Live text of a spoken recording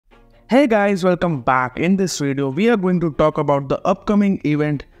Hey guys, welcome back. In this video, we are going to talk about the upcoming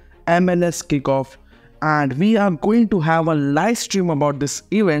event MLS Kickoff, and we are going to have a live stream about this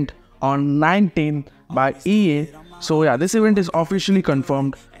event on 19th by EA. So yeah, this event is officially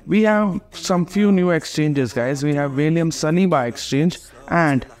confirmed. We have some few new exchanges, guys. We have William Saliba exchange,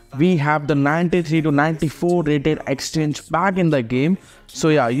 and we have the 93 to 94 rated exchange back in the game. So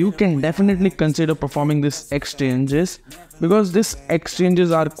yeah, you can definitely consider performing these exchanges because these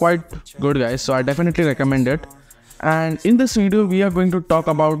exchanges are quite good, guys. So I definitely recommend it. And in this video, we are going to talk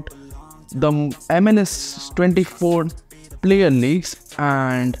about the MLS 24 player leagues,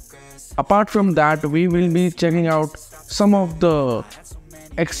 and apart from that, we will be checking out some of the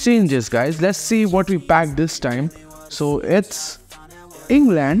exchanges, guys. Let's see what we packed this time. So it's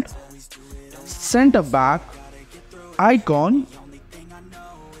England center back icon.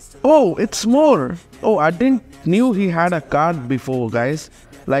 Oh, it's more. Oh, I didn't knew he had a card before, guys.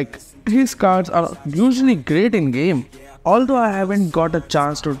 Like, his cards are usually great in game, although I haven't got a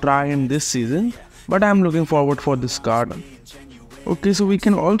chance to try him this season, but I'm looking forward for this card. Okay, so we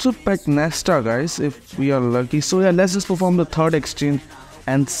can also pack Nesta, guys, if we are lucky. So yeah, let's just perform the third exchange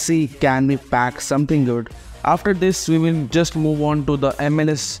and see can we pack something good. After this, we will just move on to the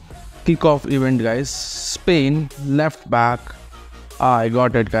MLS Kickoff event, guys. Spain left back. I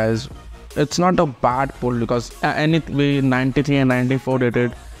got it, guys. It's not a bad pull because anyway 93 and 94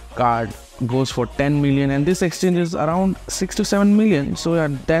 rated card goes for 10 million, and this exchange is around 6 to 7 million. So yeah,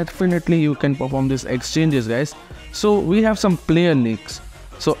 definitely you can perform these exchanges, guys. So we have some player leagues.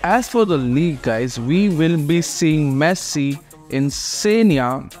 So as for the league, guys, we will be seeing Messi in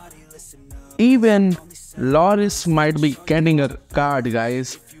Senia. Even Loris might be getting a card,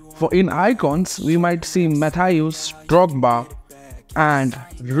 guys. For in icons, we might see Matthäus, Drogba and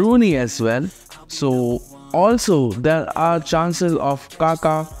Rooney as well. So also there are chances of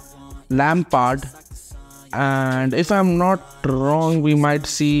Kaká, Lampard, and if I'm not wrong, we might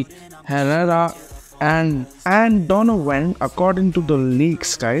see Herrera and Donovan. According to the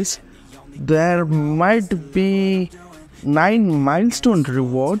leaks, guys, there might be 9 milestone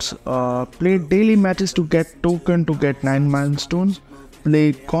rewards. Play daily matches to get token to get 9 milestones.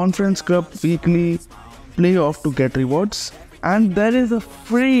 Play Conference Cup weekly playoff to get rewards. And there is a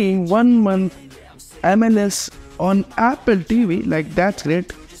free 1 month MLS on Apple TV. Like, that's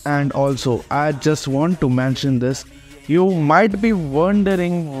great. And also, I just want to mention this. You might be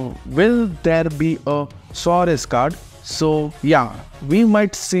wondering, will there be a Suarez card? So yeah, we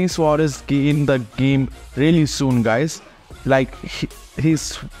might see Suarez in the game really soon, guys. Like,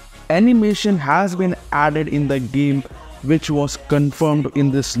 his animation has been added in the game, which was confirmed in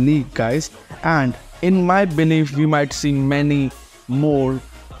this league, guys. And in my belief, we might see many more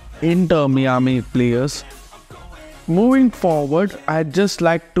Inter Miami players. Moving forward, I'd just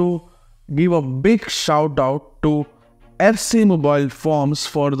like to give a big shout out to FC Mobile Forms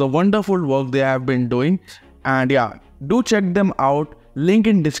for the wonderful work they have been doing. And yeah, do check them out. Link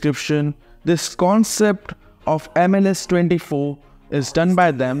in description. This concept of MLS 24 is done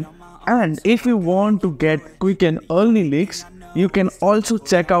by them. And if you want to get quick and early leaks, you can also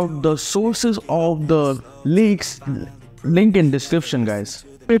check out the sources of the leaks. Link in description, guys.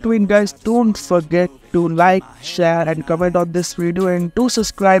 Between, guys, don't forget to like, share and comment on this video, and do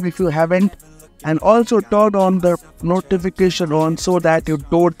subscribe if you haven't, and also turn on the notification on so that you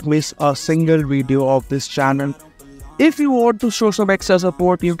don't miss a single video of this channel. If you want to show some extra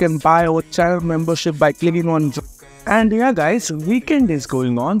support, you can buy our channel membership by clicking on join. And yeah, guys, weekend is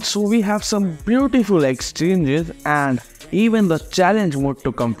going on, so we have some beautiful exchanges and even the challenge mode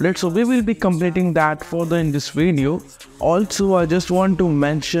to complete. So we will be completing that further in this video. Also, I just want to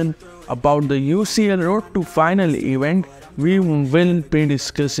mention about the UCL Road to Final event. We will be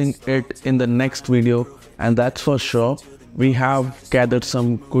discussing it in the next video, and that's for sure. We have gathered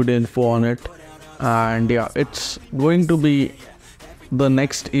some good info on it, and yeah, it's going to be the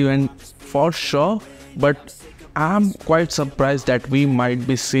next event for sure. But I'm quite surprised that we might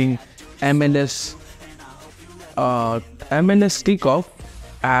be seeing MLS Kickoff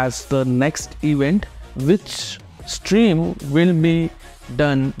as the next event, which stream will be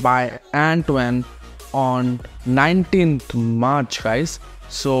done by Antoine on 19th March, guys.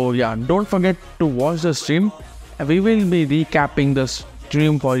 So yeah, don't forget to watch the stream. We will be recapping the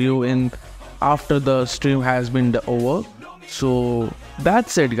stream for you in after the stream has been over. So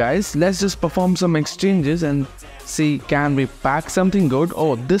that's it, guys. Let's just perform some exchanges and see can we pack something good.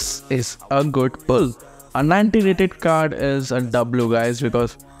 Oh, this is a good pull. A 90 rated card is a W, guys,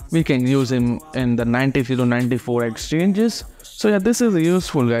 because we can use him in the 93 to 94 exchanges. So yeah, this is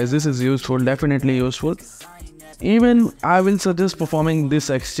useful, guys. This is useful, definitely useful. Even I will suggest performing these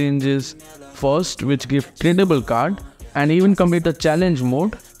exchanges first, which give credible card, and even complete the challenge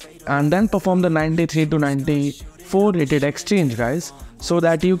mode, and then perform the 93 to 94 rated exchange, guys, so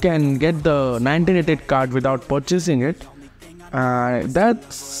that you can get the 90 rated card without purchasing it.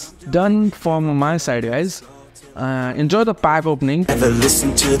 That's done from my side, guys. Enjoy the pack opening. Never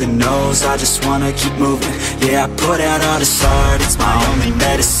listen to the no's, I just wanna keep moving. Yeah, I put out all this art, it's my only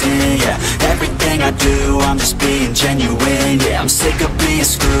medicine. Yeah, everything I do, I'm just being genuine. Yeah, I'm sick of being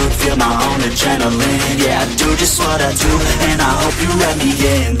screwed, feel my own adrenaline. Yeah, I do just what I do, and I hope you let me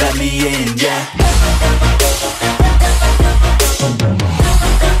in, yeah.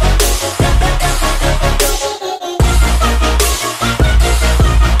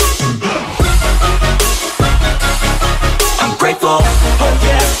 Oh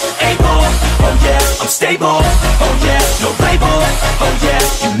yeah, able, oh yeah, I'm stable, oh yeah, no label, oh yeah,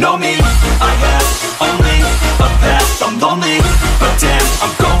 you know me, I have only a path, I'm lonely, but damn,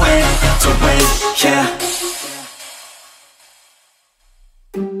 I'm going to win, yeah.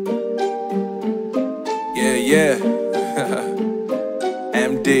 Yeah,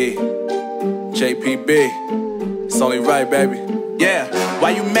 MD, JPB, it's only right, baby. Yeah,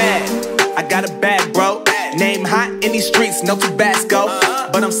 why you mad? I got a bag, bro. Name hot in these streets, no Tabasco.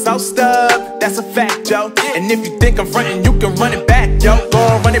 But I'm so stubbed, that's a fact, yo. And if you think I'm frontin', you can run it back, yo. Go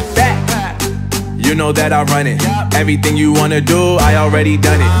on, run it back. You know that I run it. Everything you wanna do, I already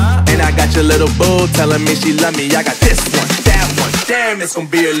done it. And I got your little boo telling me she love me. I got this one, that one. Damn, it's gonna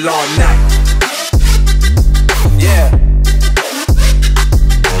be a long night. Yeah.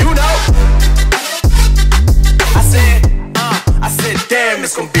 You know. I said, damn,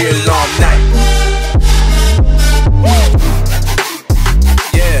 it's gonna be a long night.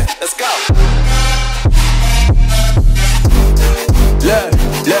 Yeah, let's go.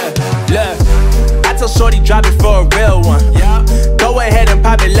 Look. I tell shorty drop it for a real one. Yeah. Go ahead and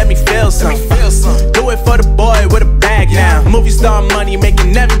pop it, let me feel some. Do it for the boy with a bag now. Movie star money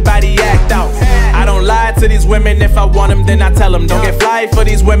making everybody act out. I don't lie to these women, if I want them then I tell them. Don't get fly for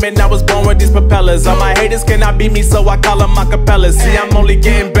these women, I was born with these propellers. All my haters cannot beat me, so I call them acapellas. See, I'm only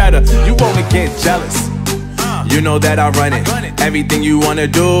getting better, you only get jealous. You know that I run it. Everything you wanna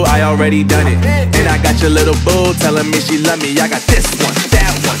do, I already done it. And I got your little boo telling me she love me. I got this one,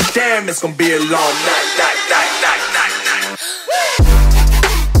 that one. Damn, it's gonna be a long night.